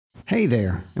Hey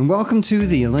there, and welcome to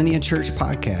the Alinea Church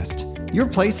Podcast, your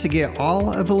place to get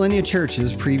all of Alinea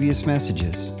Church's previous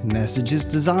messages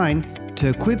designed to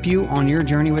equip you on your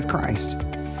journey with Christ.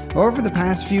 Over the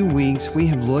past few weeks, we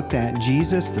have looked at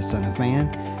Jesus, the Son of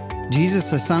Man, Jesus,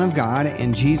 the Son of God,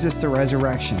 and Jesus, the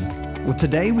Resurrection. Well,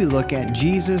 today we look at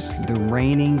Jesus, the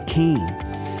reigning King.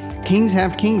 Kings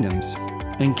have kingdoms,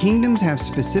 and kingdoms have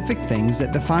specific things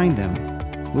that define them.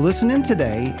 Well, listen in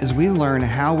today as we learn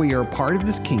how we are a part of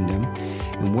this kingdom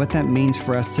and what that means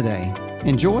for us today.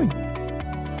 Enjoy.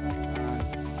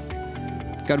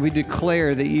 God, we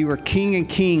declare that you are King of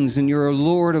Kings and you're a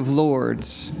Lord of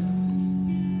Lords.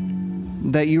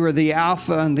 That you are the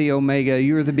Alpha and the Omega.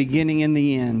 You are the beginning and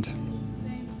the end.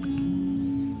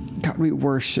 God, we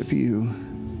worship you.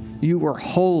 You are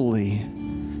holy.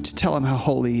 Just tell him how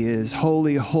holy he is.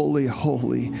 Holy, holy,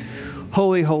 holy.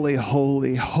 Holy, holy,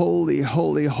 holy, holy,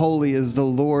 holy, holy is the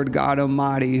Lord God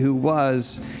Almighty who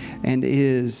was and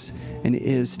is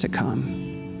to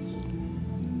come.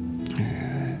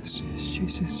 Yes,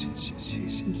 Jesus,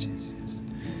 Jesus.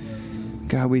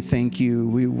 God, we thank you.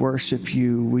 We worship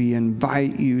you. We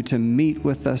invite you to meet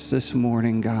with us this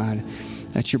morning, God,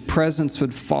 that your presence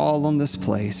would fall on this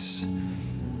place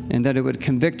and that it would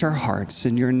convict our hearts.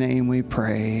 In your name we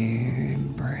pray.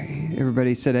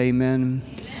 Everybody said amen.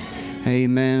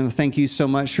 Amen. Well, thank you so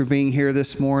much for being here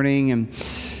this morning. And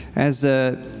as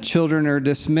the children are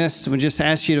dismissed, we just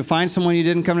ask you to find someone you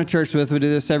didn't come to church with. We do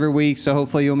this every week, so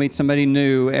hopefully you'll meet somebody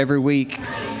new every week.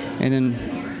 And then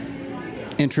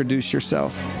introduce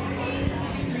yourself.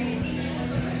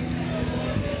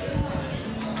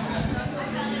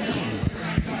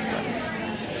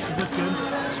 Is this good?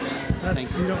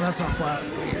 That's not flat.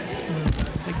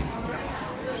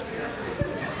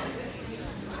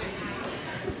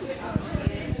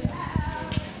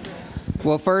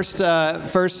 Well, first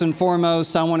and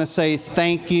foremost, I want to say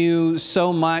thank you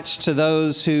so much to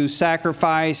those who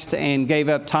sacrificed and gave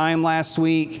up time last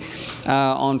week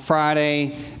on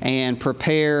Friday and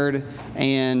prepared,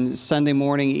 and Sunday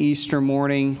morning, Easter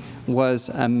morning was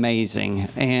amazing.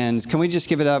 And can we just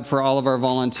give it up for all of our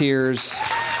volunteers?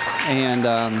 And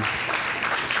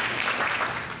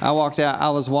I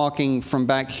was walking from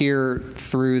back here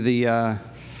through the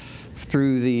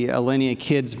Alinea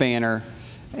Kids banner,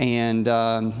 and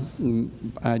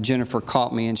Jennifer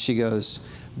caught me and she goes,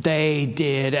 "They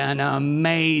did an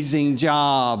amazing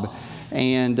job."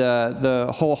 And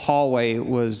the whole hallway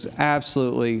was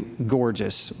absolutely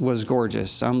gorgeous,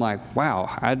 I'm like, wow,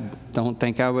 I don't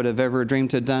think I would have ever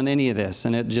dreamed to have done any of this.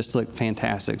 And it just looked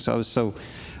fantastic. So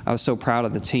I was so proud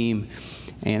of the team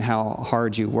and how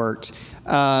hard you worked.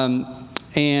 Hey,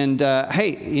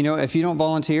 if you don't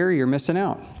volunteer, you're missing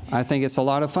out. I think it's a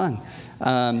lot of fun.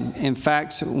 In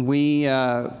fact,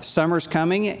 summer's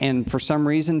coming, and for some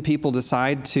reason, people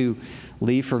decide to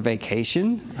leave for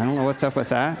vacation. I don't know what's up with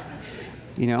that.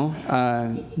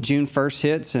 June 1st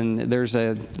hits, and there's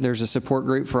a support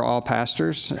group for all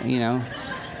pastors.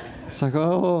 It's like,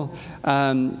 oh.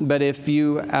 But if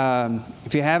you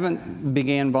haven't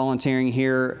began volunteering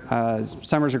here,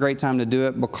 summer's a great time to do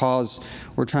it because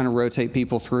we're trying to rotate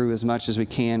people through as much as we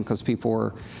can because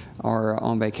people are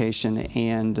on vacation.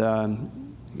 And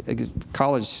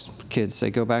college kids, they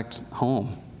go back home.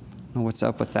 I don't know what's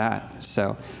up with that.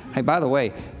 So, hey, by the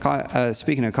way,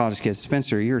 speaking of college kids,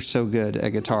 Spencer, you're so good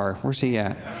at guitar. Where's he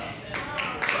at?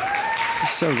 You're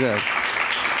so good.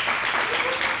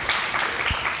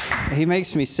 He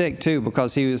makes me sick, too,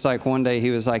 because he was like, one day he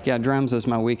was like, yeah, drums is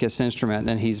my weakest instrument. And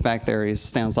then he's back there, he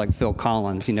sounds like Phil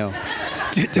Collins,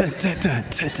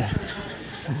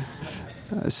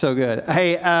 So good.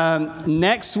 Hey,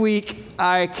 next week,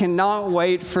 I cannot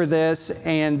wait for this.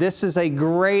 And this is a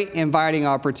great inviting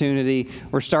opportunity.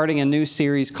 We're starting a new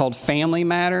series called Family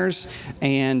Matters.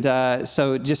 And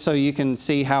so just so you can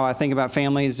see how I think about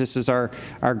families, this is our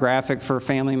graphic for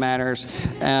Family Matters.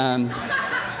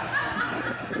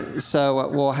 So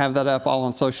we'll have that up all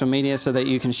on social media so that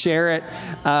you can share it.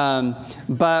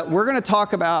 But we're going to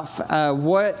talk about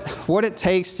what it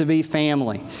takes to be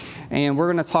family. And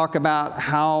we're going to talk about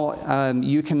how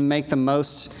you can make the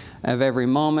most of every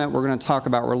moment. We're going to talk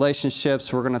about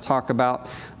relationships. We're going to talk about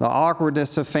the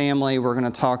awkwardness of family. We're going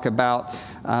to talk about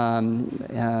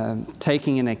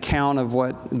taking an account of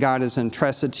what God has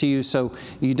entrusted to you. So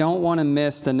you don't want to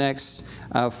miss the next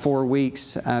 4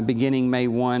 weeks. Beginning May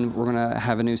 1, we're going to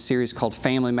have a new series called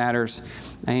Family Matters.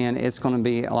 And it's going to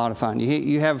be a lot of fun.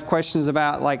 You have questions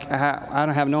about, like, I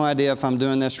don't have no idea if I'm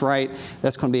doing this right.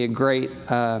 That's going to be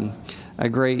a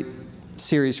great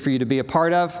series for you to be a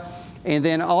part of. And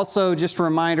then also just a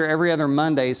reminder, every other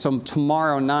Monday, so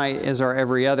tomorrow night is our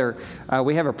every other,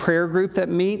 we have a prayer group that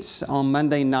meets on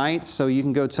Monday nights. So you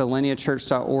can go to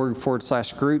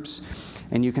lineachurch.org/groups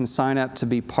and you can sign up to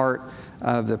be part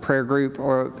of the prayer group,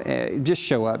 or just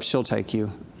show up. She'll take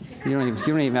you. You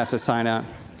don't even have to sign up.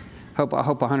 I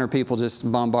hope 100 people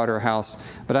just bombard our house.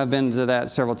 But I've been to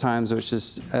that several times, which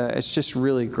is it's just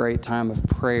really great time of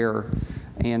prayer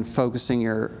and focusing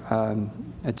your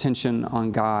attention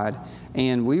on God.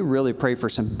 And we really pray for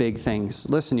some big things.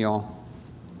 Listen, y'all,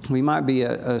 we might be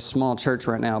a small church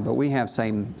right now, but we have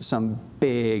some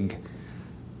big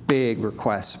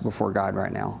requests before God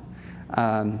right now.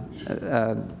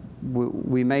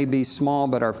 We may be small,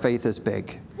 but our faith is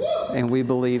big. And we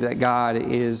believe that God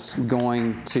is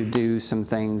going to do some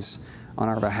things on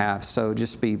our behalf. So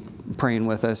just be praying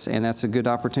with us. And that's a good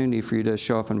opportunity for you to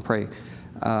show up and pray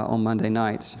on Monday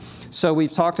nights. So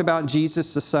we've talked about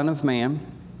Jesus, the Son of Man.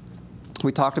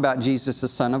 We talked about Jesus, the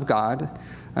Son of God.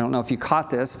 I don't know if you caught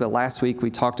this, but last week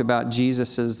we talked about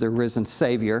Jesus as the risen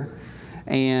Savior.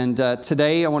 And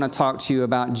today I want to talk to you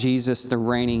about Jesus, the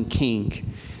reigning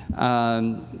King.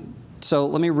 So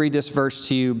let me read this verse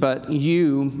to you. But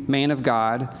you, man of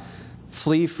God,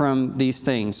 flee from these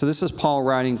things. So this is Paul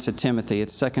writing to Timothy.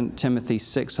 It's 2 Timothy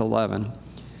 6:11.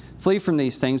 Flee from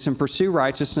these things and pursue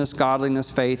righteousness,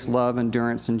 godliness, faith, love,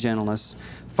 endurance, and gentleness.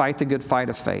 Fight the good fight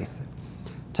of faith.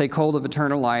 Take hold of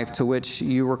eternal life to which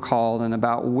you were called and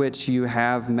about which you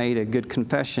have made a good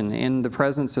confession in the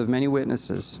presence of many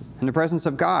witnesses, in the presence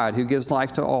of God who gives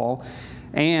life to all,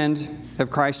 and of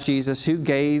Christ Jesus who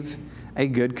gave a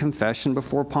good confession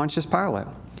before Pontius Pilate.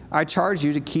 I charge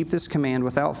you to keep this command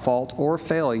without fault or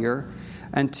failure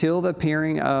until the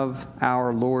appearing of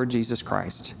our Lord Jesus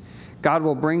Christ. God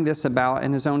will bring this about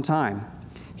in His own time.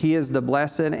 He is the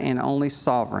blessed and only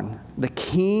sovereign, the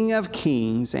King of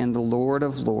kings and the Lord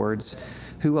of lords,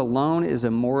 who alone is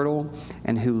immortal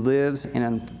and who lives in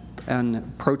an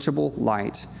unapproachable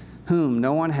light, whom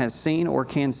no one has seen or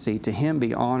can see. To Him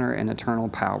be honor and eternal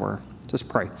power. Just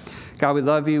pray. God, we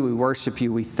love you. We worship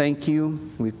you. We thank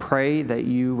you. We pray that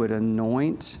you would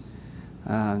anoint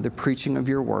the preaching of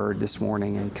your word this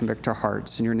morning and convict our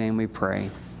hearts. In your name we pray.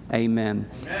 Amen.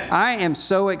 I am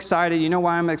so excited. You know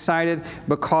why I'm excited?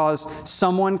 Because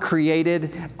someone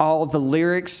created all the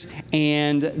lyrics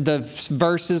and the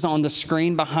verses on the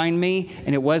screen behind me,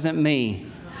 and it wasn't me.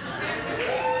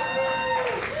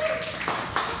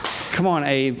 Come on,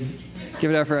 Abe.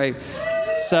 Give it up for Abe.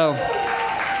 So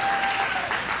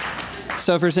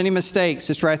if there's any mistakes,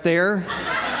 it's right there.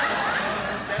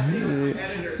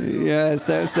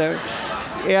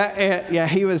 Yeah,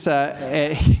 he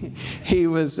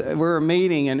was, we were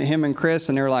meeting, and him and Chris,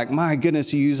 and they were like, my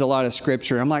goodness, you use a lot of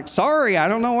scripture. I'm like, sorry, I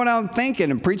don't know what I'm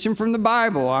thinking. I'm preaching from the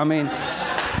Bible. I mean,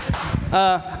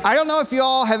 I don't know if you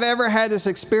all have ever had this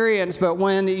experience, but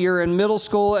when you're in middle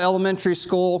school, elementary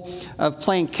school, of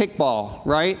playing kickball,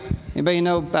 right? Anybody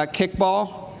know about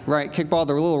kickball? Right, kickball,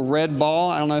 the little red ball.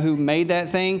 I don't know who made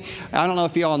that thing. I don't know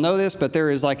if you all know this, but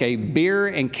there is like a beer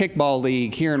and kickball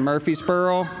league here in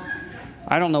Murfreesboro.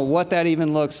 I don't know what that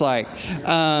even looks like.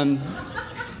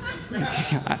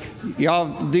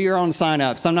 Y'all do your own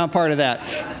sign-ups. I'm not part of that.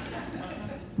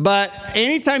 But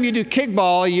anytime you do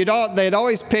kickball, they'd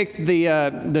always pick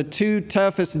the two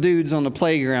toughest dudes on the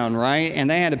playground, right? And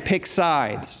they had to pick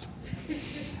sides.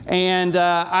 And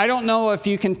I don't know if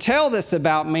you can tell this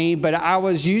about me, but I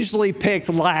was usually picked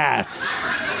last.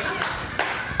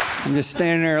 I'm just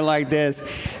standing there like this.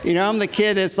 You know, I'm the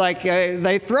kid that's like,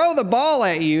 they throw the ball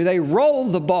at you. They roll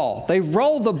the ball.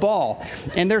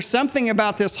 And there's something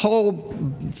about this whole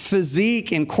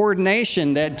physique and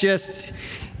coordination that just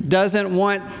doesn't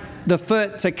want the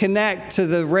foot to connect to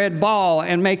the red ball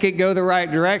and make it go the right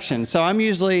direction. So I'm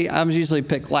usually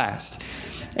picked last.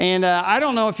 And I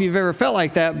don't know if you've ever felt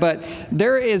like that, but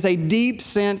there is a deep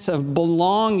sense of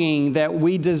belonging that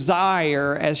we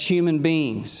desire as human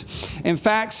beings. In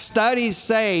fact, studies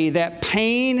say that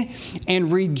pain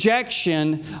and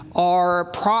rejection are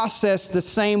processed the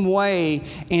same way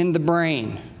in the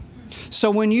brain. So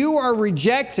when you are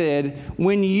rejected,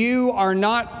 when you are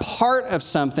not part of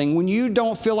something, when you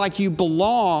don't feel like you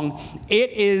belong,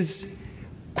 it is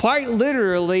quite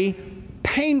literally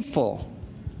painful.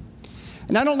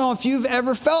 And I don't know if you've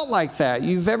ever felt like that.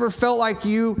 You've ever felt like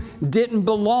you didn't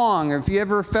belong, or if you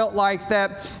ever felt like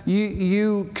that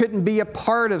you couldn't be a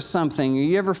part of something, or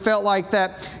you ever felt like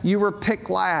that you were picked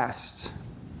last.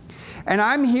 And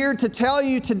I'm here to tell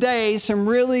you today some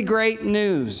really great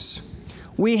news.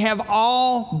 We have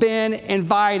all been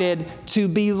invited to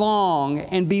belong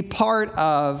and be part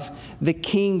of the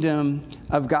kingdom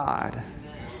of God.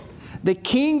 The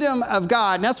kingdom of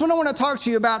God. And that's what I want to talk to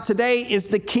you about today is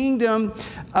the kingdom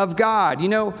of God. You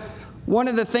know, one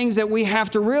of the things that we have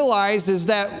to realize is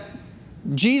that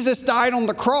Jesus died on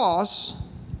the cross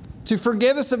to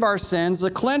forgive us of our sins, to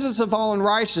cleanse us of all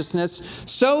unrighteousness,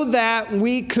 so that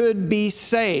we could be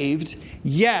saved,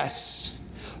 yes,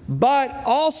 but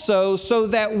also so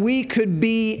that we could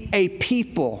be a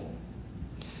people.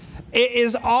 It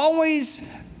is always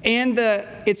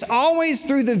it's always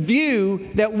through the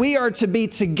view that we are to be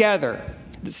together.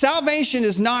 Salvation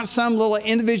is not some little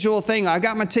individual thing. I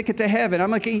got my ticket to heaven.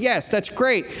 I'm like, yes, that's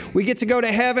great. We get to go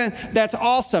to heaven. That's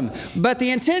awesome. But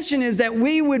the intention is that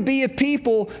we would be a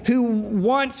people who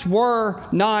once were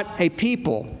not a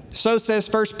people. So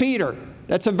says 1 Peter.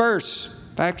 That's a verse.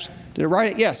 In fact, did I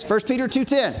write it? Yes, 1 Peter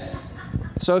 2:10.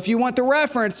 So if you want the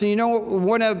reference and you don't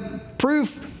want to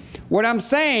prove what I'm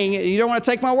saying, you don't want to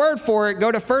take my word for it,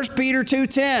 go to 1 Peter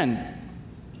 2:10.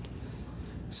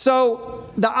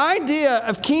 So the idea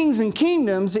of kings and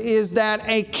kingdoms is that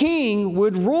a king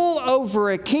would rule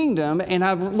over a kingdom, and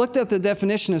I've looked up the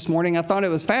definition this morning. I thought it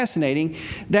was fascinating,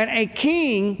 that a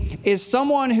king is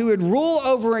someone who would rule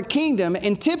over a kingdom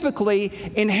and typically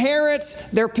inherits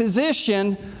their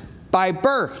position by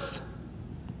birth.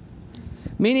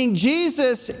 Meaning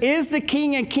Jesus is the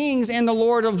King of Kings and the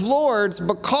Lord of Lords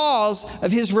because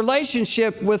of his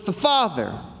relationship with the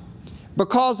Father,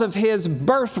 because of his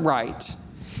birthright.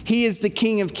 He is the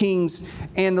King of Kings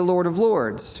and the Lord of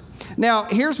Lords. Now,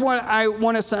 here's what I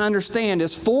want us to understand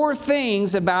is 4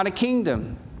 things about a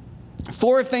kingdom.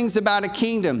 4 things about a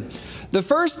kingdom. The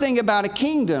first thing about a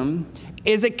kingdom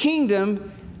is a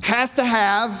kingdom has to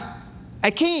have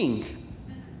a king.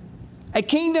 A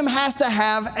kingdom has to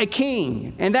have a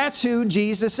king, and that's who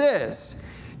Jesus is.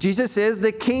 Jesus is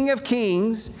the King of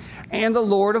Kings and the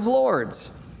Lord of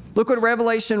Lords. Look what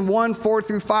Revelation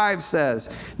 1:4-5 says.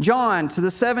 John, to the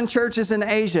 7 churches in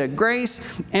Asia, grace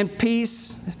and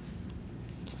peace.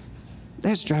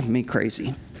 That's driving me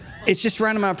crazy. It's just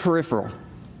right in my peripheral.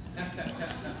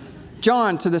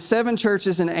 John, to the 7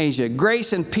 churches in Asia,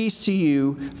 grace and peace to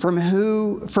you from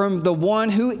the one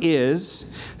who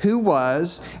is, who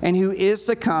was, and who is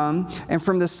to come, and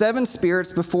from the 7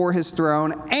 spirits before his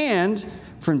throne, and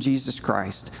from Jesus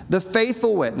Christ, the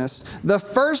faithful witness, the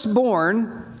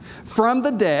firstborn from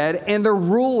the dead, and the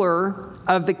ruler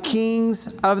of the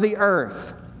kings of the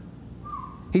earth.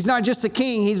 He's not just the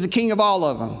king, he's the king of all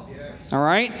of them. Yes. All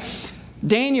right?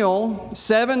 Daniel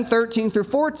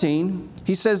 7:13-14,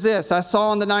 he says this, I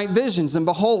saw in the night visions, and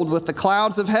behold, with the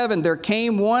clouds of heaven there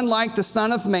came one like the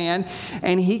Son of Man,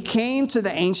 and he came to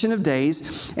the Ancient of Days,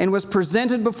 and was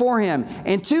presented before him.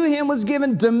 And to him was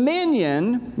given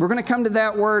dominion, we're going to come to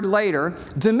that word later,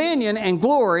 dominion and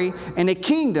glory and a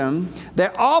kingdom,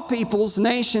 that all peoples,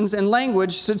 nations, and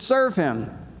language should serve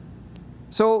him.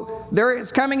 So there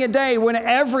is coming a day when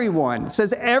everyone, it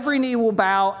says every knee will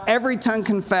bow, every tongue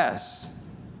confess.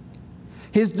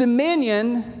 His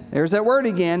dominion, there's that word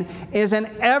again, is an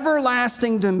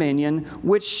everlasting dominion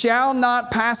which shall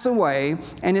not pass away,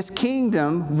 and his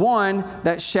kingdom one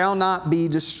that shall not be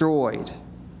destroyed.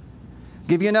 I'll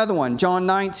give you another one, John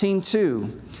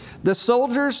 19:2. The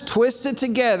soldiers twisted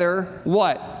together,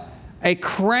 what? A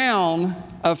crown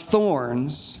of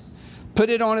thorns, put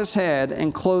it on his head,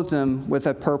 and clothed him with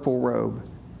a purple robe.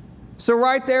 So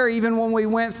right there, even when we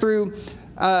went through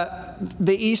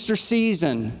the Easter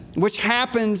season, which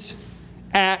happens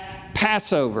at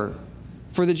Passover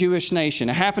for the Jewish nation.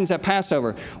 It happens at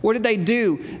Passover. What did they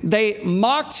do? They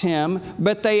mocked him,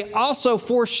 but they also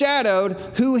foreshadowed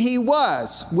who he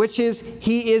was, which is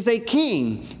he is a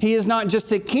king. He is not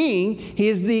just a king, he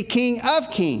is the King of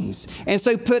Kings. And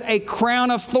so put a crown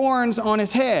of thorns on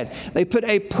his head. They put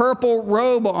a purple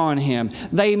robe on him.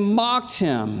 They mocked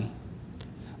him.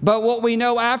 But what we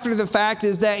know after the fact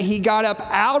is that he got up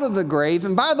out of the grave.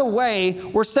 And by the way,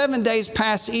 we're 7 days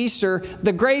past Easter.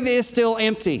 The grave is still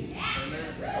empty.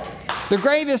 The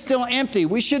grave is still empty.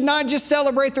 We should not just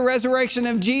celebrate the resurrection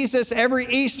of Jesus every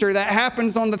Easter. That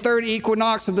happens on the 3rd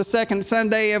equinox of the 2nd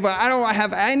Sunday of, I don't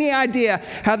have any idea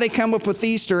how they come up with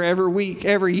Easter every week,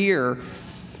 every year.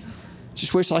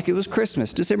 Just wish like it was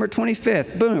Christmas, December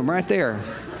 25th. Boom, right there.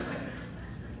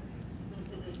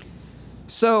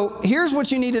 So here's what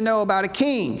you need to know about a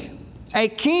king. A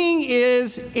king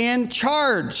is in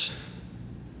charge.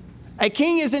 A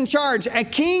king is in charge. A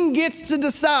king gets to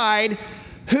decide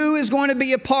who is going to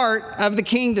be a part of the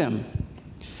kingdom.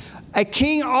 A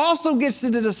king also gets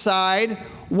to decide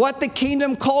what the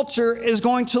kingdom culture is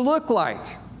going to look like.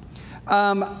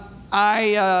 I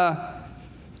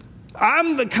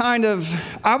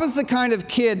was the kind of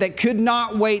kid that could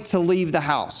not wait to leave the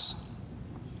house.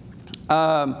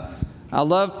 I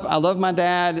love my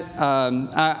dad.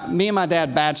 Me and my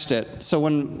dad batched it. So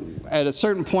at a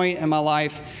certain point in my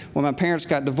life, when my parents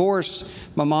got divorced,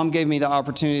 my mom gave me the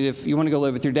opportunity, if you want to go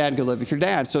live with your dad, go live with your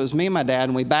dad. So it was me and my dad,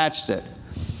 and we batched it.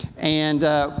 And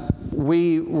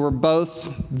we were both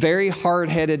very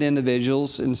hard-headed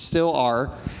individuals, and still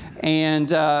are.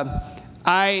 And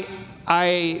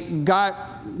I got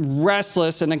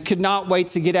restless, and I could not wait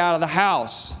to get out of the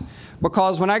house.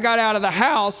 Because when I got out of the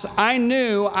house, I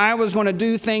knew I was going to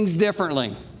do things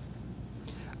differently.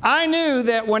 I knew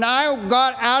that when I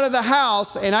got out of the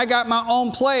house and I got my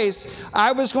own place,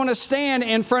 I was going to stand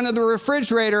in front of the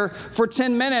refrigerator for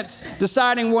 10 minutes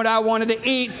deciding what I wanted to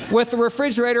eat with the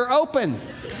refrigerator open.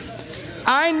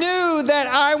 I knew that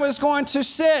I was going to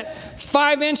sit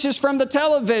 5 inches from the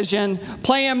television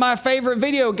playing my favorite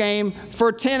video game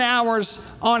for 10 hours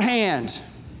on hand.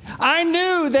 I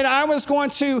knew that I was going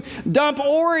to dump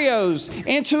Oreos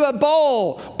into a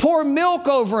bowl, pour milk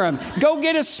over them, go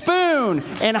get a spoon,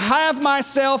 and have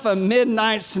myself a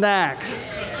midnight snack.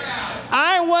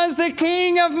 I was the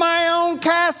king of my own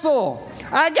castle.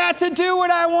 I got to do what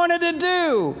I wanted to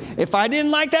do. If I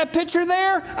didn't like that picture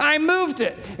there, I moved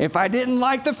it. If I didn't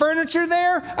like the furniture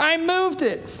there, I moved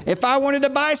it. If I wanted to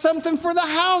buy something for the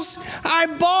house, I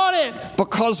bought it.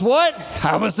 Because what?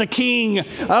 I was the king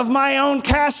of my own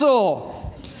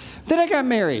castle. Then I got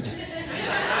married.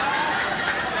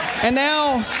 And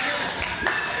now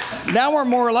we're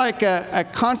more like a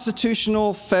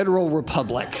constitutional federal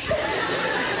republic.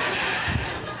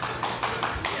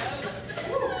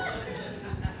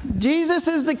 Jesus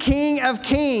is the King of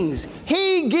Kings.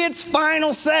 He gets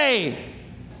final say.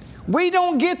 We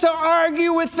don't get to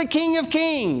argue with the King of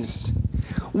Kings.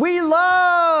 We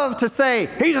love to say,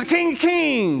 He's the King of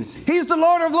Kings. He's the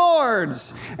Lord of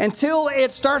Lords. Until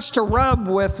it starts to rub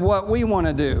with what we want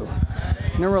to do.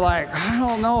 And then we're like, I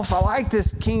don't know if I like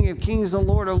this King of Kings and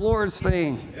Lord of Lords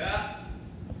thing.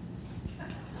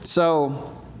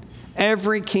 So,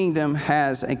 every kingdom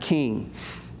has a king.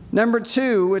 Number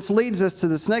 2, which leads us to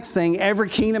this next thing, every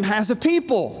kingdom has a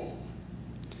people.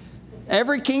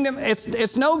 Every kingdom,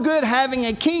 it's no good having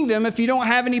a kingdom if you don't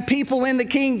have any people in the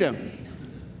kingdom.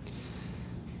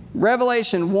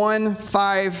 Revelation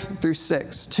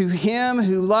 1:5-6. To him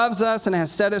who loves us and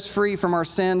has set us free from our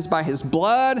sins by his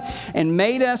blood and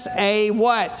made us a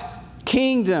what?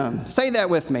 Kingdom. Say that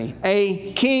with me.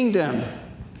 A kingdom.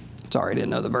 Sorry, I didn't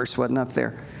know the verse wasn't up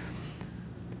there.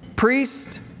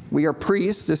 Priest. We are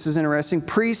priests. This is interesting.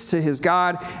 Priests to his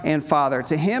God and Father.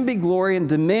 To him be glory and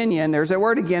dominion. There's that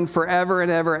word again, forever and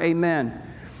ever. Amen.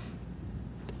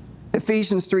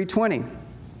 Ephesians 3:20.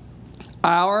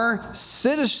 Our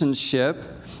citizenship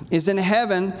is in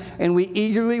heaven, and we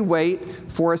eagerly wait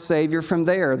for a Savior from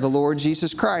there, the Lord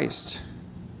Jesus Christ.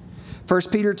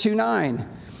 1 Peter 2:9.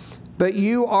 But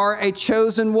you are a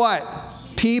chosen what?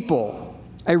 People.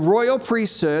 A royal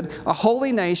priesthood, a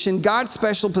holy nation, God's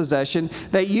special possession,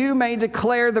 that you may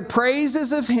declare the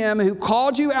praises of him who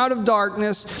called you out of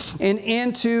darkness and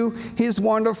into his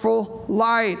wonderful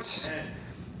light.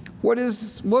 What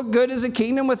good is a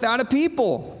kingdom without a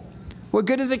people? What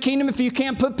good is a kingdom if you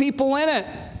can't put people in it?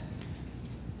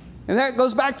 And that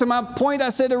goes back to my point I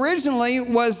said originally,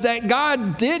 was that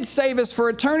God did save us for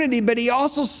eternity, but he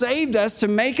also saved us to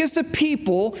make us a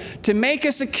people, to make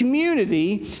us a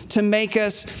community, to make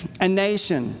us a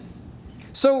nation.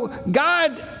 So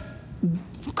God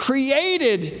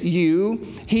created you,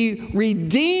 he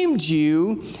redeemed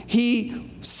you,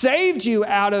 he saved you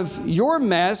out of your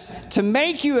mess to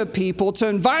make you a people, to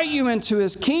invite you into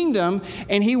his kingdom,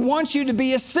 and he wants you to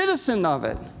be a citizen of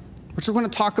it, which we're going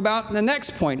to talk about in the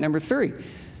next point, number 3.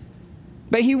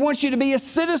 But he wants you to be a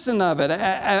citizen of it,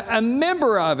 a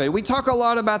member of it. We talk a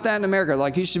lot about that in America.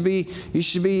 Like you should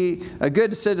be a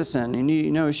good citizen, and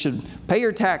you should pay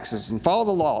your taxes and follow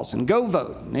the laws and go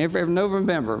vote. And every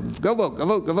November, go vote, go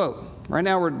vote, go vote. Right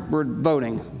now we're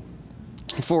voting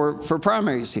for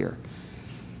primaries here.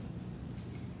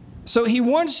 So he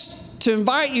wants to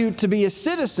invite you to be a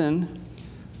citizen.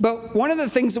 But one of the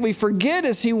things that we forget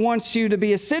is he wants you to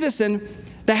be a citizen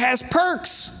that has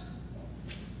perks.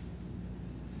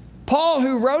 Paul,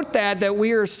 who wrote that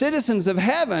we are citizens of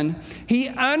heaven, he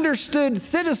understood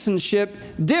citizenship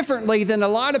differently than a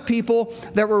lot of people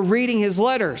that were reading his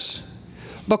letters.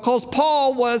 Because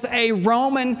Paul was a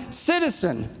Roman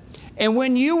citizen. And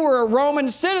when you were a Roman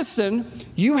citizen,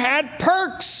 you had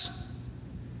perks.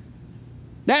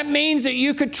 That means that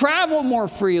you could travel more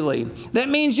freely. That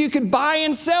means you could buy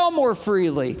and sell more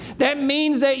freely. That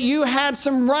means that you had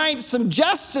some rights, some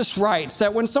justice rights,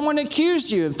 that when someone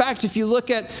accused you, in fact, if you look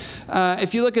at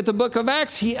the book of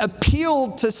Acts, he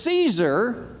appealed to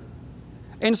Caesar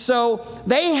And so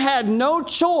they had no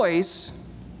choice.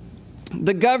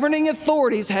 The governing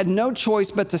authorities had no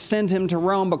choice but to send him to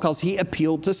Rome because he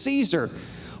appealed to Caesar.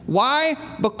 Why?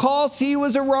 Because he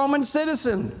was a Roman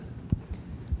citizen.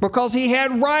 Because he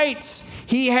had rights.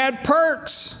 He had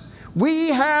perks. We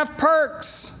have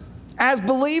perks. As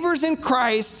believers in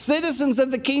Christ, citizens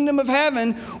of the kingdom of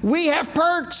heaven, we have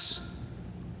perks.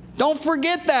 Don't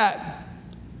forget that.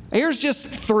 Here's just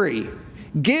 3.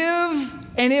 Give,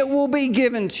 and it will be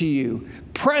given to you.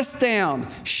 Pressed down,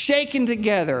 shaken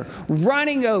together,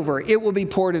 running over, it will be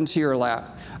poured into your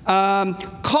lap.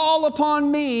 Call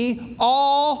upon me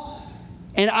all,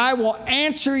 and I will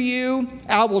answer you.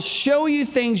 I will show you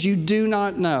things you do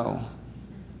not know.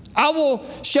 I will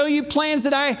show you plans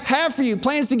that I have for you,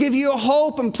 plans to give you a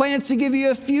hope and plans to give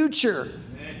you a future.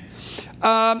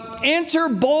 Enter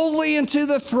boldly into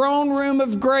the throne room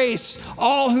of grace,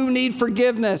 all who need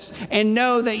forgiveness, and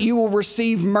know that you will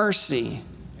receive mercy.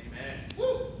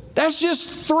 Amen. That's just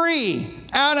 3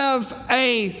 out of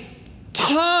a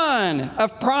ton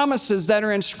of promises that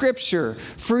are in Scripture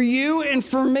for you and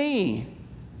for me.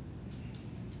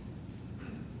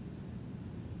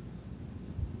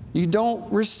 You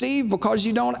don't receive because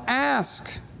you don't ask.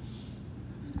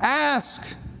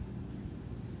 Ask.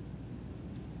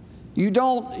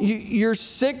 You're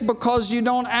sick because you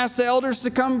don't ask the elders to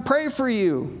come pray for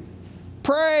you.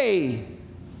 Pray.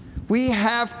 We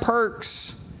have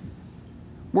perks.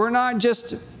 We're not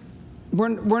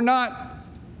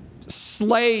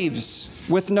slaves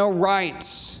with no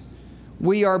rights.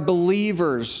 We are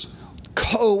believers,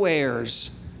 co-heirs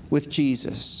with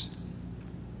Jesus.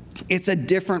 It's a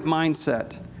different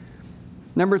mindset.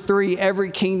 Number 3,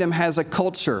 every kingdom has a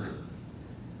culture.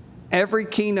 Every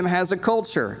kingdom has a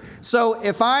culture. So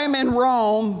if I'm in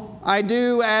Rome, I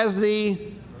do as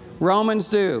the Romans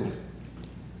do.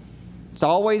 It's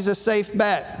always a safe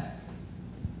bet.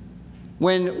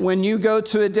 When you go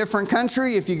to a different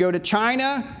country, if you go to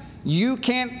China, you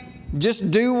can't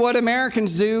just do what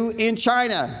Americans do in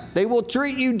China. They will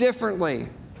treat you differently.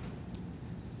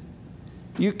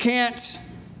 You can't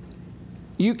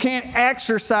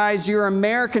exercise your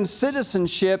American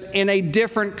citizenship in a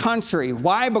different country.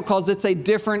 Why? Because it's a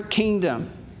different kingdom.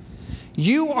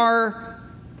 You are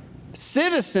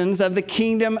citizens of the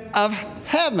kingdom of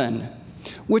heaven,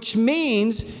 which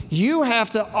means you have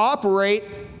to operate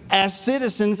as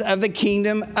citizens of the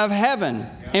kingdom of heaven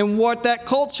and what that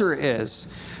culture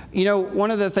is. You know,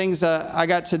 one of the things I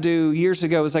got to do years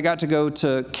ago is I got to go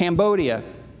to Cambodia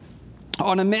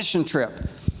on a mission trip.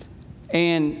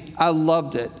 And I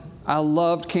loved it. I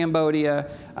loved Cambodia.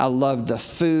 I loved the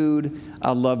food.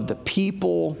 I loved the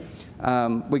people.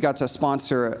 We got to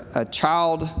sponsor a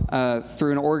child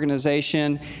through an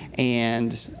organization,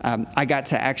 and I got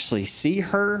to actually see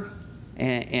her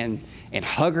and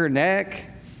hug her neck.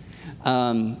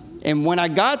 And when I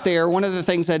got there, one of the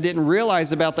things I didn't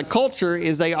realize about the culture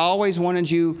is they always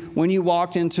wanted you, when you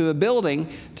walked into a building,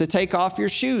 to take off your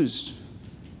shoes.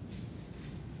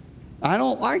 I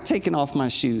don't like taking off my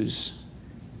shoes.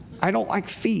 I don't like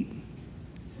feet.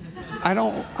 I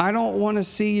don't want to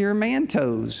see your man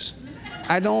toes.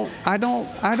 I don't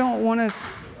want to.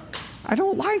 I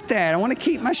don't like that. I want to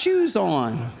keep my shoes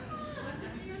on.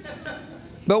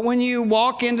 But when you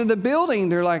walk into the building,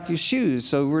 they're like your shoes.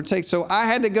 So I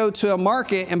had to go to a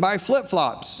market and buy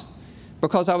flip-flops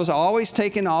because I was always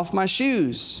taking off my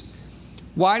shoes.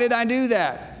 Why did I do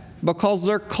that? Because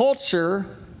their culture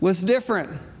was different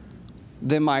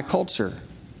than my culture.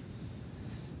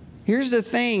 Here's the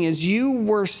thing, is you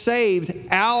were saved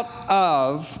out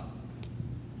of,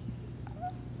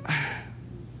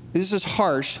 this is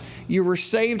harsh, you were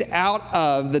saved out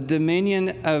of the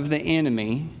dominion of the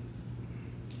enemy,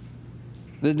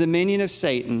 the dominion of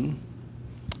Satan,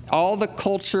 all the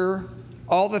culture,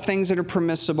 all the things that are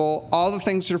permissible, all the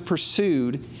things that are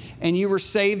pursued, and you were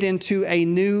saved into a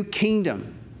new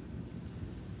kingdom,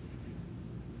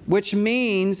 which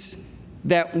means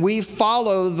that we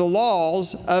follow the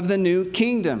laws of the new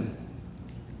kingdom.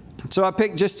 So I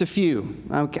picked just a few.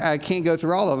 I can't go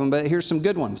through all of them, but here's some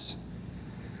good ones.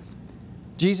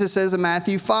 Jesus says in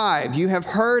Matthew 5, you have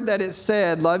heard that it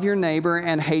said, love your neighbor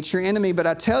and hate your enemy, but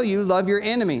I tell you, love your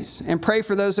enemies and pray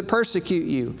for those that persecute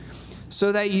you,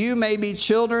 so that you may be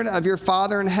children of your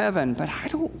Father in heaven. But I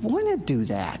don't want to do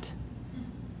that.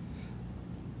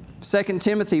 2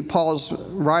 Timothy, Paul's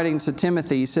writing to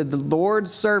Timothy, he said, the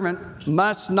Lord's servant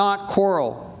must not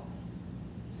quarrel,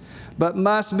 but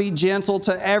must be gentle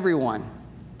to everyone,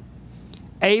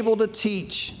 able to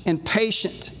teach, and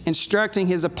patient, instructing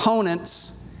his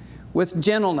opponents with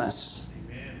gentleness.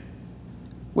 Amen.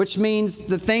 Which means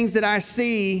the things that I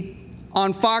see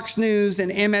on Fox News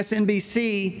and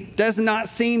MSNBC does not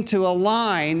seem to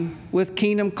align with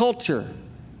kingdom culture.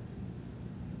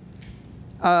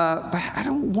 But I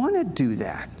don't want to do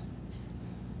that.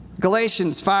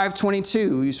 Galatians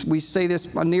 5:22, we say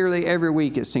this nearly every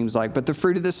week, it seems like. But the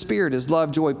fruit of the Spirit is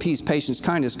love, joy, peace, patience,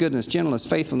 kindness, goodness, gentleness,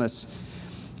 faithfulness,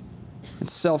 and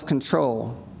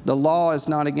self-control. The law is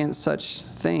not against such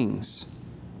things.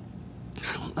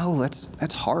 I don't know,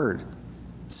 that's hard.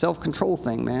 Self-control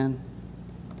thing, man.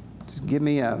 Just give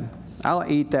me I'll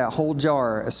eat that whole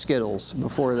jar of Skittles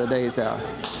before the day's out.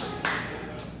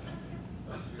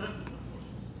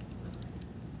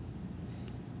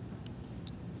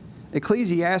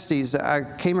 Ecclesiastes, I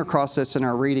came across this in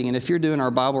our reading, and if you're doing our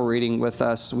Bible reading with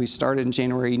us, we started in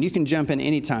January, and you can jump in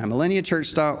anytime,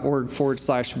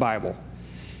 millenniachurch.org/Bible.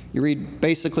 You read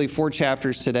basically 4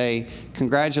 chapters today.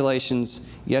 Congratulations.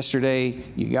 Yesterday,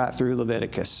 you got through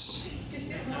Leviticus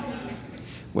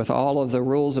with all of the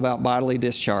rules about bodily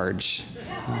discharge.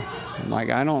 I'm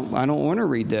like, I don't want to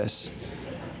read this.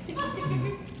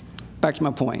 Back to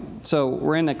my point. So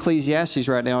we're in Ecclesiastes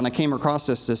right now, and I came across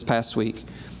this past week.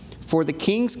 For the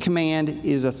king's command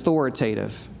is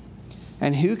authoritative,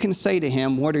 and who can say to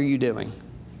him, what are you doing?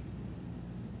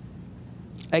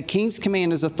 A king's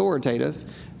command is authoritative,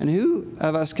 and who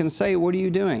of us can say, what are you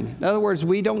doing? In other words,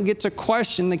 we don't get to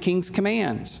question the king's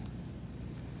commands.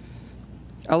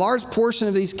 A large portion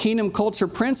of these kingdom culture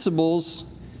principles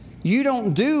you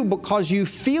don't do because you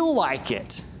feel like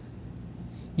it.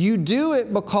 You do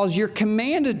it because you're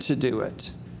commanded to do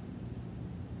it.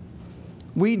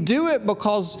 We do it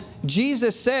because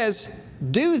Jesus says,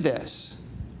 do this.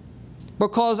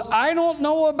 Because I don't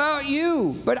know about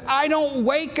you, but I don't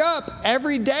wake up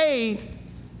every day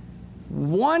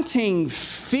wanting,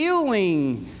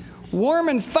 feeling warm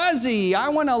and fuzzy. I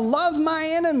want to love my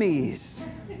enemies.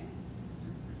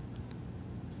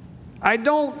 I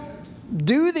don't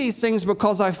do these things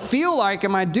because I feel like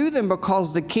them. I do them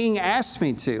because the king asked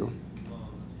me to.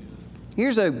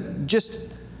 Here's a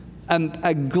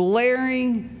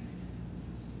glaring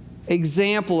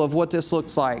example of what this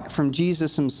looks like from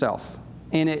Jesus himself.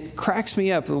 And it cracks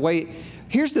me up the way.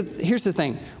 Here's the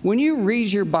thing. When you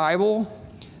read your Bible,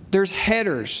 there's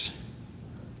headers.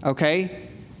 Okay?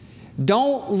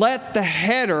 Don't let the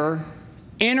header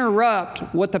interrupt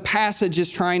what the passage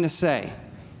is trying to say.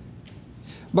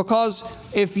 Because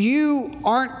if you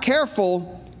aren't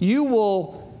careful, you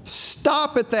will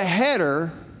stop at the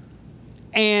header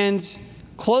and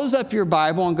close up your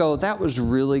Bible and go, that was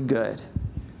really good.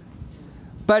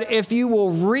 But if you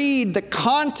will read the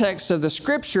context of the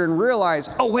Scripture and realize,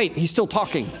 oh, wait, he's still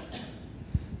talking.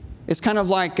 It's kind of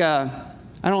like, I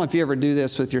don't know if you ever do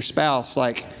this with your spouse,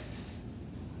 like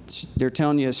they're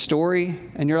telling you a story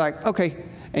and you're like, okay.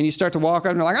 And you start to walk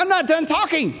up and you're like, I'm not done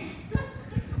talking.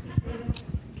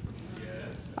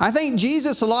 I think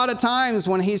Jesus, a lot of times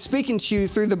when he's speaking to you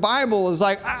through the Bible, is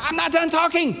like, I'm not done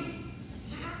talking.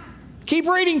 Keep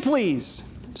reading, please.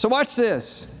 So watch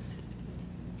this.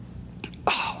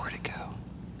 Oh, where'd it go?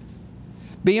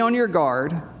 Be on your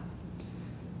guard.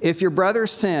 If your brother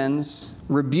sins,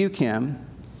 rebuke him.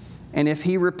 And if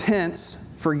he repents,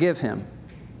 forgive him.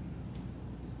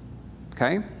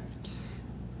 Okay?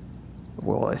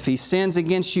 Well, if he sins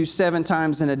against you 7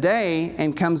 times in a day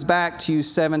and comes back to you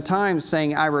 7 times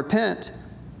saying, I repent,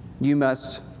 you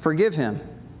must forgive him.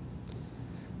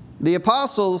 The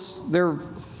apostles,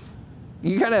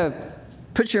 you got to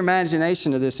put your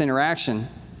imagination to this interaction.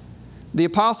 The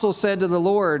apostles said to the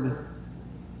Lord,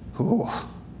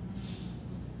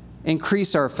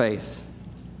 increase our faith.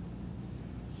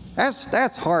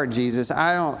 That's hard, Jesus.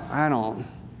 I don't.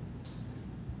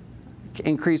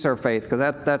 Increase our faith, because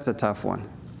that's a tough one.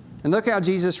 And look how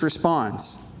Jesus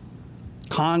responds.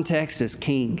 Context is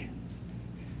king.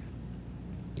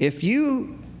 If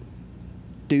you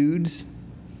dudes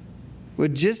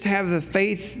would just have the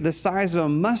faith the size of a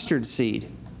mustard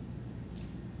seed.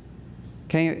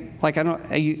 Okay, like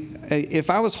if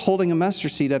I was holding a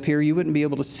mustard seed up here, you wouldn't be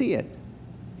able to see it.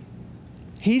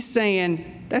 He's saying,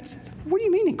 what do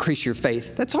you mean increase your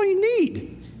faith? That's all you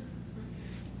need.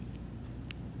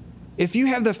 If you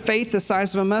have the faith the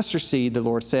size of a mustard seed, the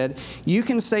Lord said, you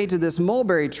can say to this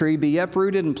mulberry tree, be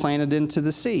uprooted and planted into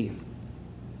the sea,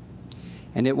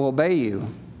 and it will obey you.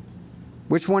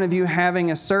 Which one of you having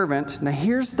a servant? Now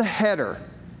here's the header.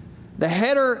 The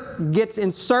header gets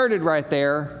inserted right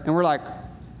there, and we're like,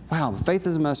 wow, faith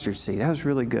is a mustard seed. That was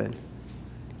really good.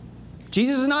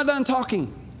 Jesus is not done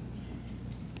talking.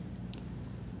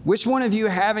 Which one of you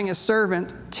having a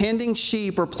servant, tending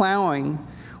sheep or plowing,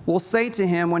 will say to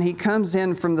him when he comes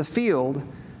in from the field,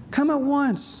 come at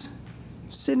once,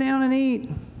 sit down and eat.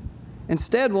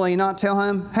 Instead, will he not tell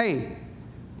him, hey,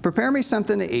 prepare me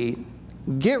something to eat,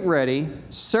 get ready,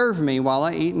 serve me while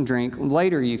I eat and drink.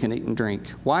 Later you can eat and drink.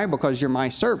 Why? Because you're my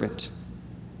servant.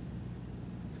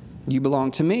 You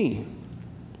belong to me.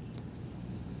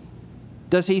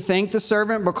 Does he thank the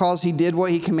servant because he did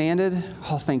what he commanded?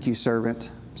 Oh, thank you,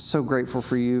 servant. I'm so grateful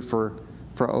for you for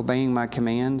obeying my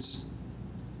commands.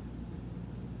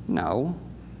 No.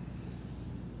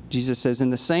 Jesus says, in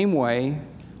the same way,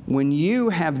 when you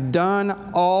have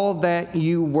done all that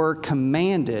you were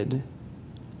commanded,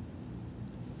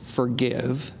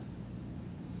 forgive.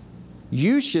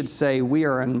 You should say, we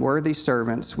are unworthy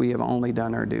servants. We have only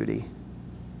done our duty.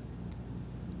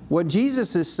 What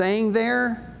Jesus is saying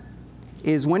there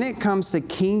is when it comes to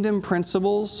kingdom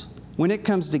principles, when it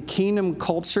comes to kingdom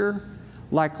culture,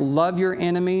 like love your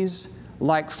enemies,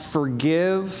 like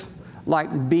forgive,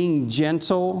 like being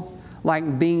gentle,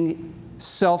 like being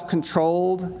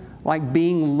self-controlled, like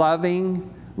being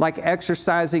loving, like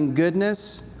exercising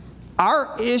goodness.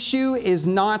 Our issue is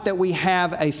not that we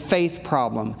have a faith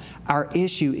problem. Our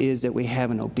issue is that we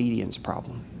have an obedience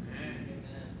problem.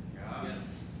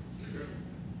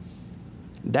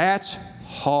 That's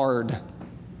hard.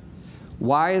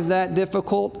 Why is that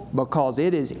difficult? Because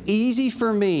it is easy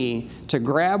for me to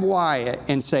grab Wyatt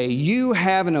and say, you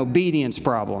have an obedience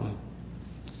problem.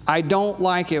 I don't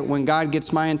like it when God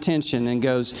gets my attention and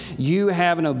goes, you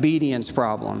have an obedience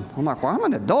problem. I'm like, well, I'm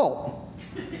an adult.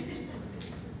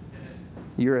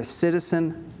 You're a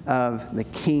citizen of the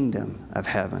kingdom of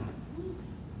heaven.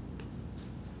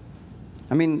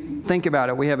 I mean, think about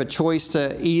it. We have a choice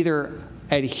to either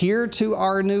adhere to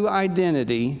our new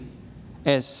identity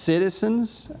as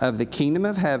citizens of the kingdom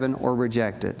of heaven or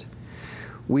reject it.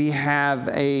 We have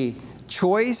a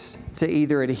choice to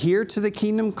either adhere to the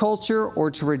kingdom culture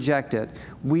or to reject it.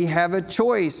 We have a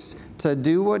choice to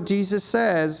do what Jesus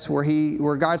says,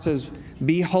 where God says,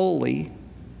 be holy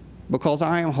because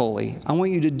I am holy. I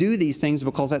want you to do these things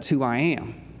because that's who I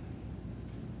am.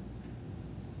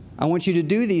 I want you to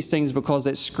do these things because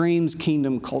it screams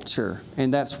kingdom culture,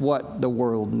 and that's what the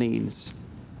world needs.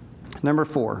 Number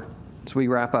 4, as we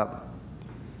wrap up.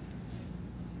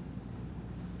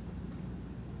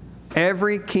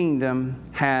 Every kingdom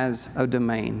has a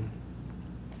domain.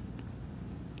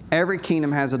 Every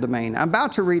kingdom has a domain. I'm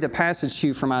about to read a passage to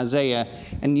you from Isaiah,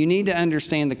 and you need to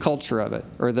understand the culture of it,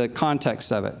 or the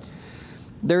context of it.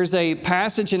 There's a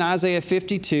passage in Isaiah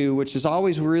 52, which is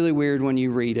always really weird when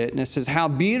you read it, and it says, how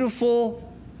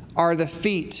beautiful are the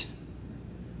feet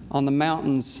on the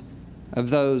mountains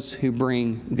of those who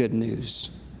bring good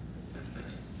news.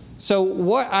 So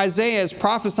what Isaiah is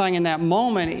prophesying in that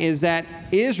moment is that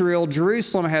Israel,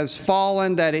 Jerusalem, has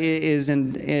fallen, that it is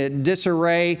in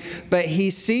disarray, but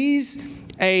he sees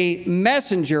a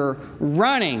messenger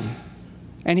running,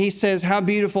 and he says, how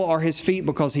beautiful are his feet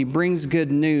because he brings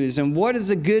good news. And what is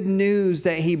the good news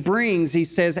that he brings? He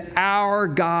says, our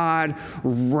God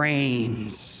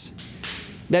reigns.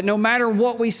 That no matter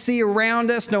what we see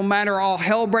around us, no matter all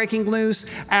hell breaking loose,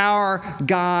 our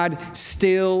God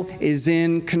still is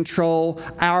in control.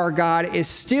 Our God is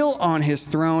still on his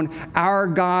throne. Our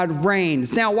God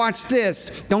reigns. Now watch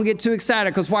this. Don't get too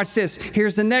excited because watch this.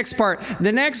 Here's the next part.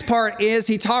 The next part is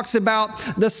he talks about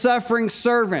the suffering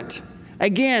servant.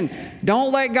 Again,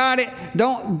 don't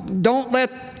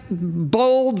let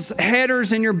bold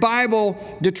headers in your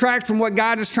Bible detract from what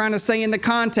God is trying to say in the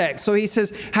context. So he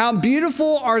says, how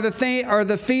beautiful are the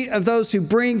feet of those who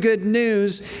bring good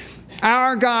news.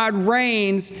 Our God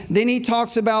reigns. Then he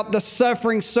talks about the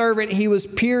suffering servant. He was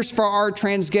pierced for our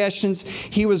transgressions.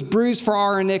 He was bruised for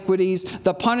our iniquities.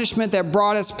 The punishment that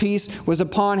brought us peace was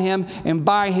upon him, and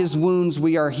by his wounds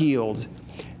we are healed.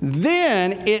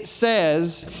 Then it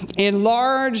says,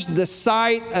 enlarge the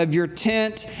sight of your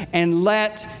tent and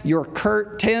let your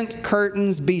tent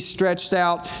curtains be stretched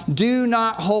out. Do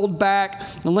not hold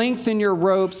back. Lengthen your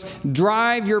ropes.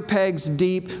 Drive your pegs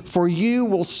deep, for you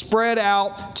will spread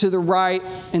out to the right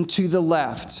and to the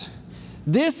left.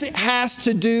 This has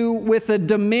to do with the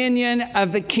dominion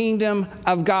of the kingdom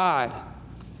of God.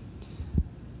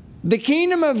 The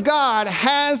kingdom of God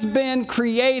has been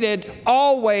created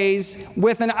always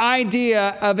with an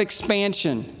idea of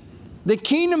expansion. The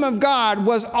kingdom of God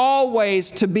was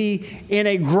always to be in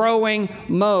a growing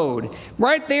mode.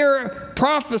 Right there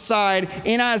prophesied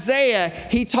in Isaiah,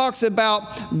 he talks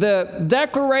about the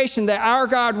declaration that our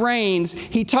God reigns.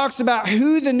 He talks about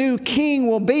who the new king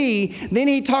will be. Then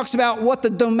he talks about what the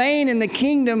domain in the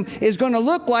kingdom is going to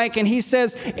look like. And he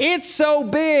says, it's so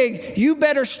big, you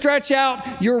better stretch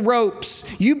out your ropes.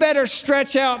 You better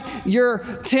stretch out your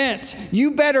tent.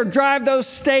 You better drive those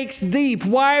stakes deep.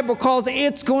 Why? Because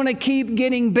it's going to keep keep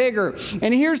getting bigger.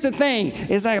 And here's the thing,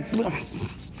 is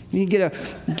you get a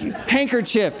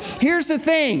handkerchief. Here's the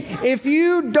thing, if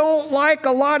you don't like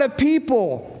a lot of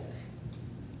people,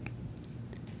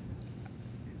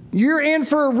 you're in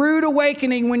for a rude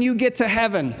awakening when you get to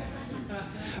heaven.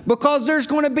 Because there's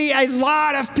going to be a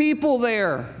lot of people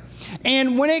there.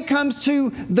 And when it comes to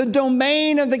the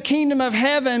domain of the kingdom of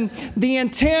heaven, the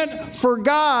intent for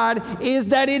God is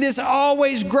that it is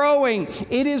always growing.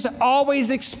 It is always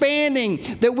expanding.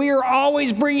 That we are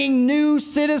always bringing new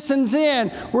citizens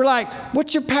in. We're like,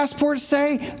 what's your passport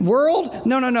say? World?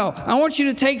 No. I want you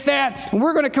to take that. And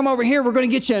we're going to come over here. We're going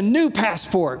to get you a new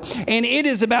passport. And it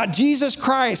is about Jesus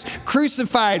Christ,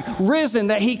 crucified, risen,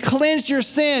 that He cleansed your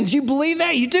sins. You believe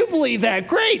that? You do believe that.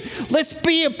 Great. Let's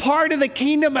be a part of the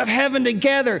kingdom of heaven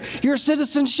together. Your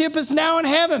citizenship is now in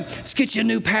heaven. Let's get you a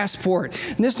new passport.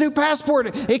 And this new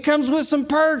passport, it comes with some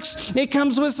perks. It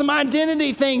comes with some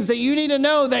identity things that you need to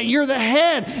know, that you're the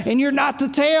head and you're not the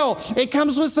tail. It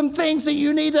comes with some things that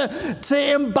you need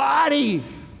to embody,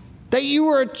 that you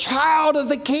are a child of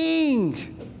the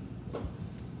King.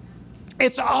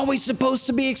 It's always supposed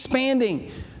to be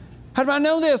expanding. How do I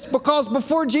know this? Because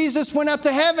before Jesus went up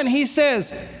to heaven, He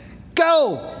says,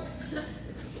 go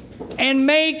and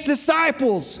make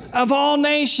disciples of all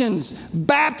nations,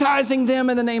 baptizing them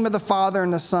in the name of the Father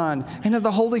and the Son and of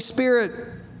the Holy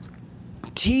Spirit,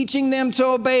 teaching them to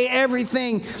obey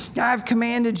everything I've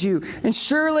commanded you. And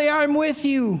surely I'm with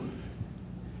you,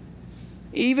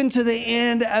 even to the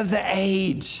end of the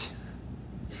age.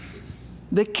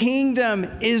 The kingdom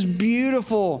is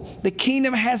beautiful. The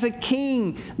kingdom has a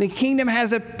king. The kingdom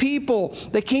has a people.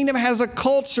 The kingdom has a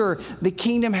culture. The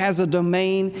kingdom has a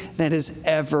domain that is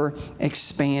ever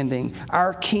expanding.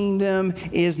 Our kingdom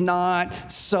is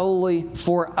not solely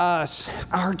for us.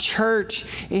 Our church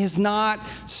is not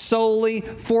solely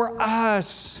for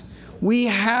us. We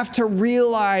have to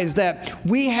realize that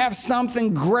we have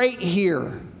something great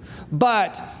here,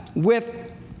 but with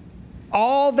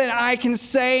all that I can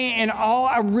say, and all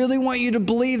I really want you to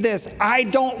believe this, I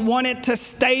don't want it to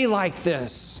stay like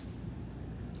this.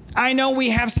 I know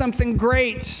we have something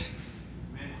great.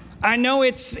 I know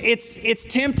it's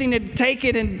tempting to take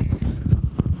it, and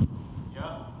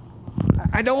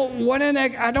I don't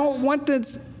want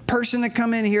this person to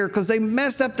come in here because they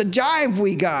messed up the jive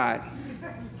we got.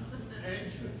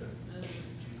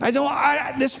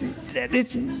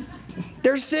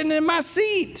 They're sitting in my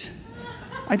seat.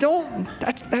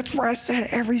 That's where I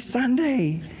sat every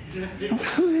Sunday.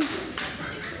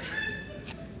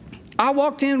 I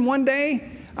walked in one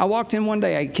day,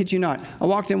 I kid you not. I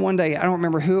walked in one day, I don't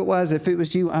remember who it was. If it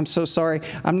was you, I'm so sorry.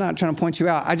 I'm not trying to point you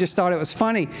out. I just thought it was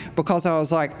funny because I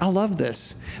was like, I love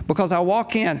this. Because I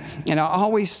walk in and I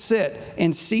always sit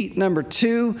in seat number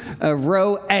 2 of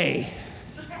row A.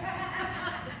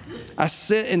 I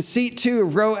sit in seat 2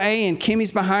 of row A, and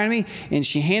Kimmy's behind me, and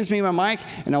she hands me my mic,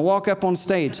 and I walk up on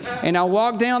stage. And I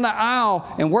walk down the aisle,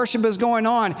 and worship is going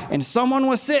on, and someone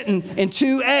was sitting in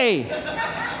 2A.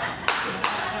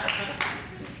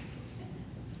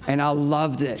 And I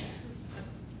loved it.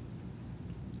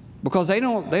 Because there's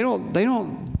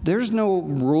no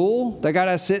rule. They got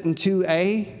to sit in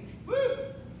 2A.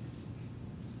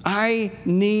 I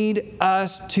need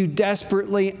us to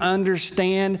desperately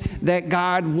understand that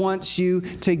God wants you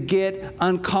to get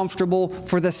uncomfortable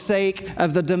for the sake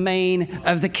of the domain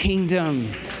of the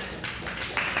kingdom.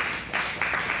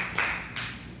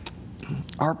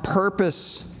 Our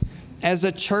purpose as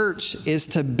a church is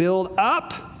to build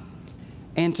up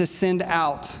and to send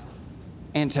out,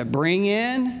 and to bring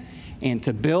in and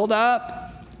to build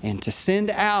up and to send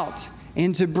out,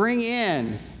 and to bring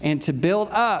in and to build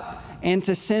up and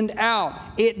to send out.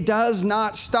 It does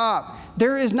not stop.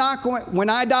 There is not going,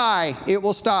 when I die, it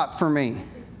will stop for me.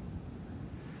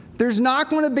 There's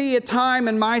not going to be a time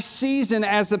in my season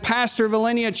as the pastor of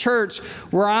Alinea Church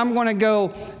where I'm going to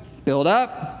go build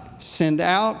up, send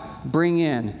out, bring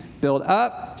in. Build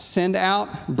up, send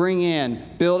out, bring in.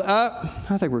 Build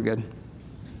up. I think we're good.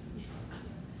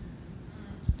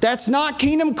 That's not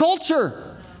kingdom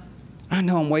culture. I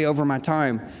know I'm way over my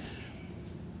time.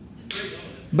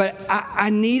 But I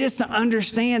need us to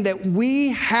understand that we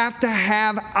have to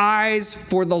have eyes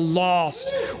for the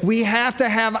lost. We have to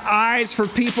have eyes for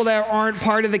people that aren't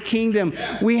part of the kingdom.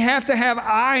 We have to have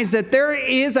eyes that there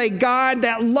is a God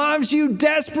that loves you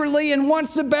desperately and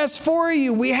wants the best for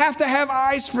you. We have to have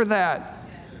eyes for that.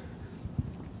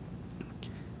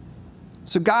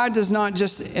 So God does not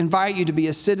just invite you to be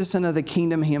a citizen of the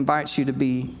kingdom. He invites you to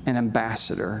be an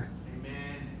ambassador.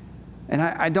 And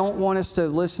I don't want us to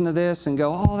listen to this and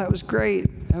go, oh, that was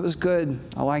great. That was good.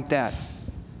 I like that.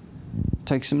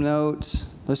 Take some notes.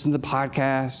 Listen to the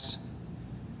podcast.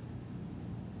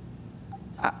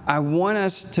 I want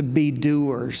us to be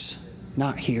doers,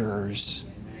 not hearers.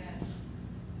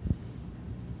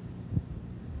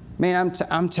 Man,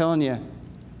 I'm telling you,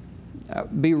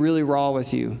 be really raw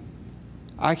with you.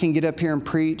 I can get up here and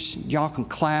preach. Y'all can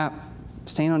clap,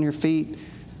 stand on your feet,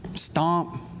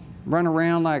 stomp, run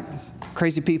around like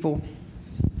crazy people,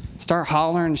 start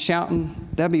hollering, shouting.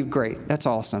 That'd be great. That's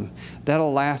awesome.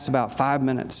 That'll last about 5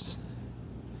 minutes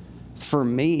for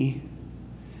me,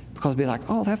 because I'll be like,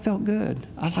 oh, that felt good.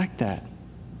 I like that.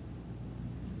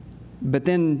 But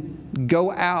then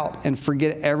go out and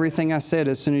forget everything I said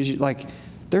as soon as you, like,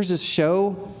 there's this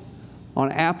show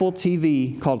on Apple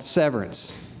TV called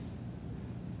Severance.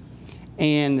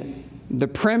 And the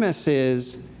premise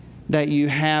is that you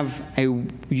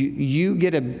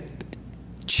get a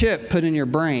chip put in your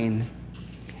brain.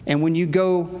 And when you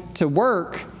go to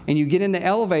work and you get in the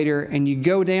elevator and you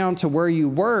go down to where you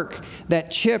work, that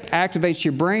chip activates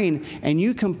your brain and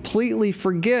you completely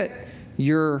forget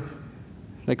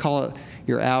they call it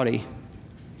your Audi.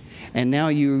 And now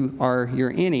you are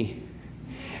your innie.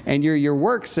 And you're your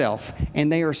work self.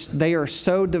 And they are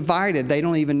so divided, they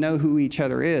don't even know who each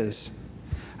other is.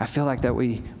 I feel like that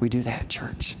we do that at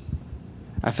church.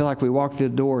 I feel like we walk through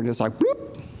the door and it's like,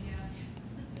 bloop.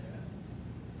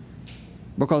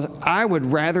 Because I would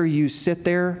rather you sit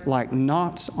there like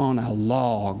knots on a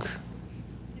log.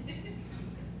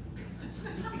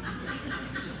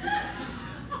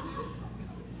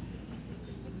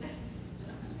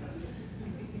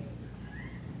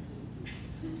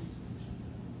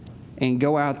 And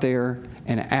go out there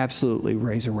and absolutely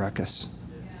raise a ruckus.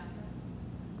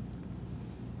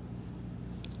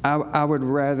 I would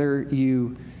rather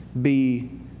you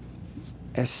be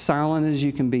as silent as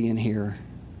you can be in here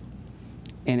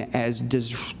and as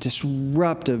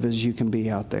disruptive as you can be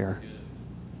out there.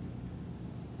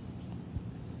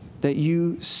 That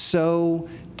you so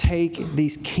take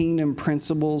these kingdom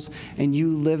principles and you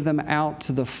live them out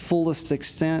to the fullest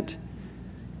extent,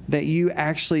 that you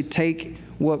actually take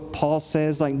what Paul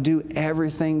says, like, do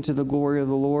everything to the glory of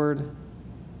the Lord.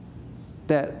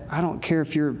 That I don't care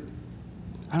if you're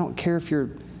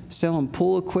selling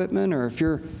pool equipment, or if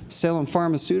you're selling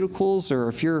pharmaceuticals, or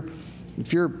if you're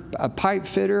a pipe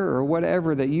fitter or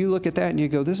whatever, that you look at that and you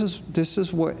go, this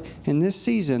is what, in this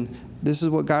season, this is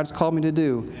what God's called me to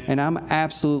do, and I'm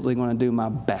absolutely going to do my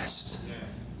best.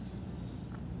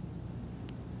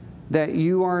 That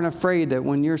you aren't afraid that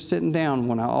when you're sitting down,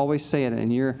 when I always say it,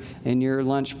 and you're in your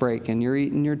lunch break and you're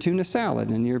eating your tuna salad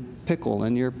and your pickle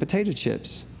and your potato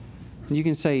chips, you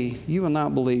can say, you will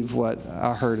not believe what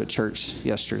I heard at church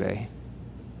yesterday.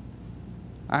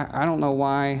 I don't know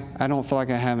why. I don't feel like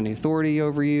I have any authority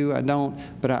over you. I don't.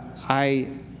 But I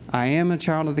am a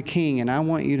child of the King, and I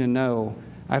want you to know,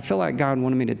 I feel like God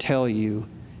wanted me to tell you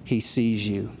He sees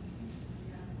you.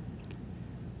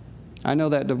 I know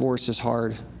that divorce is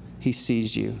hard. He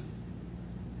sees you.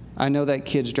 I know that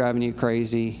kid's driving you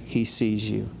crazy. He sees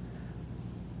you.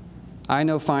 I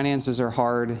know finances are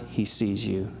hard. He sees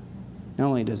you. Not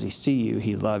only does He see you,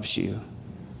 He loves you.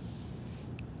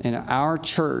 And our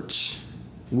church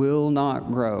will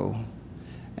not grow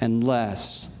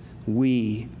unless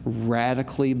we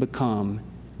radically become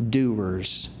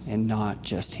doers and not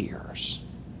just hearers.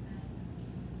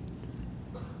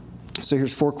 So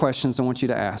here's 4 questions I want you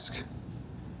to ask.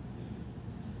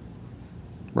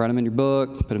 Write them in your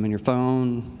book, put them in your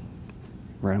phone,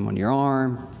 write them on your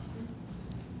arm.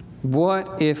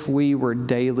 What if we were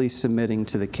daily submitting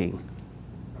to the King?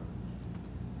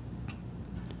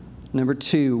 Number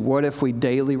 2, what if we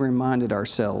daily reminded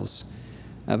ourselves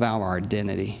of our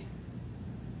identity?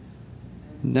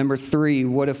 Number 3,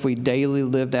 what if we daily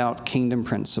lived out kingdom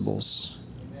principles?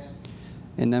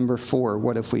 And number 4,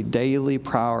 what if we daily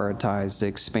prioritized the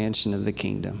expansion of the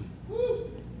kingdom?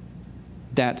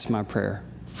 That's my prayer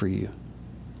for you.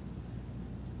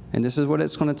 And this is what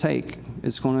it's going to take.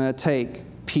 It's going to take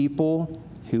people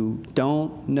who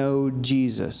don't know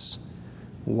Jesus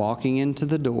walking into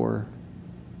the door,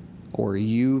 or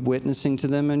you witnessing to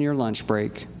them in your lunch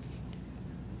break,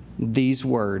 these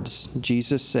words.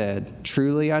 Jesus said,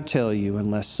 "Truly I tell you,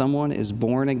 unless someone is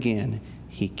born again,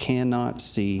 he cannot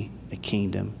see the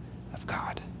kingdom of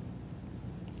God."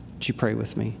 Would you pray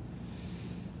with me?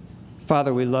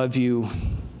 Father, we love you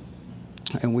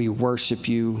and we worship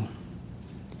you.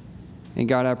 And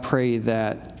God, I pray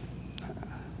that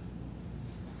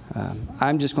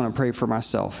I'm just going to pray for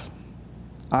myself.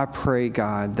 I pray,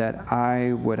 God, that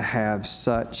I would have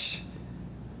such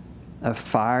a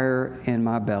fire in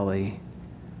my belly,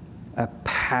 a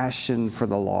passion for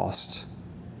the lost.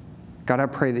 God, I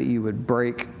pray that you would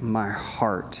break my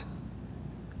heart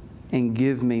and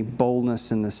give me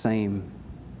boldness in the same.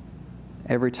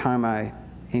 every time I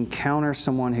encounter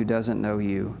someone who doesn't know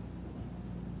you,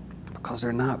 because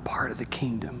they're not part of the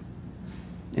kingdom.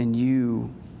 And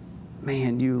you,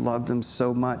 man, you love them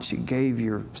so much. You gave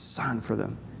your son for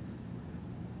them.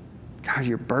 God,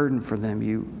 you're burdened for them.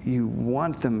 You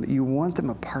want them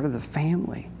a part of the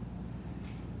family.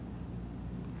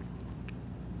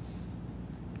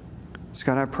 So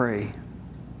God, I pray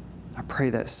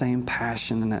that same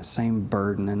passion and that same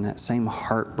burden and that same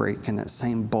heartbreak and that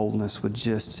same boldness would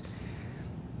just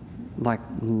like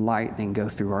lightning go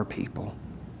through our people.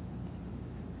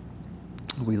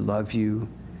 We love you.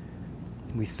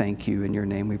 We thank you. In your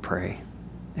name we pray.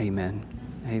 Amen.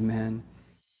 Amen.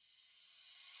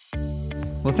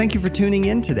 Well, thank you for tuning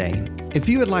in today. If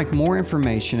you would like more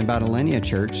information about Alinea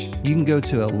Church, you can go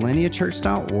to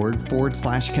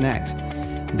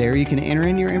alineachurch.org/connect. There you can enter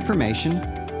in your information.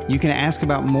 You can ask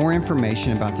about more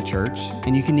information about the church,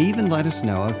 and you can even let us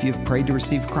know if you've prayed to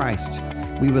receive Christ.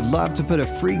 We would love to put a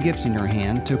free gift in your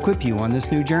hand to equip you on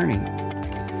this new journey.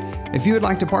 If you would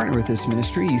like to partner with this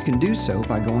ministry, you can do so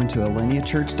by going to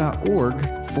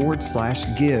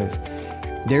alineachurch.org/give.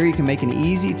 There you can make an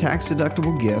easy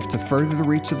tax-deductible gift to further the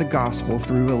reach of the gospel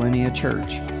through Alinea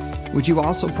Church. Would you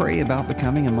also pray about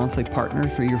becoming a monthly partner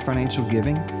through your financial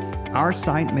giving? Our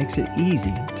site makes it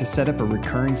easy to set up a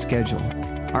recurring schedule.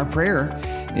 Our prayer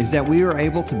is that we are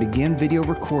able to begin video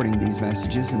recording these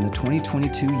messages in the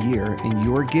 2022 year, and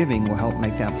your giving will help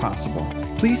make that possible.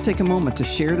 Please take a moment to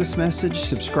share this message,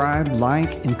 subscribe,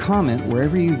 like, and comment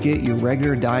wherever you get your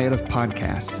regular diet of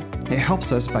podcasts. It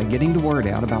helps us by getting the word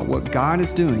out about what God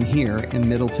is doing here in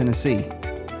Middle Tennessee.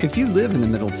 If you live in the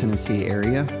Middle Tennessee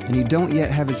area and you don't yet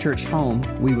have a church home,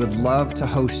 we would love to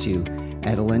host you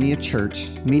at Alinea Church,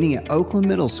 meeting at Oakland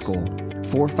Middle School,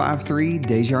 453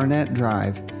 Desjardins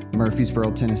Drive,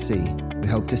 Murfreesboro, Tennessee. We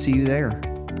hope to see you there.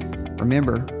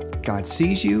 Remember, God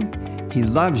sees you, He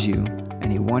loves you,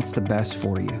 and He wants the best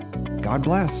for you. God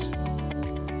bless.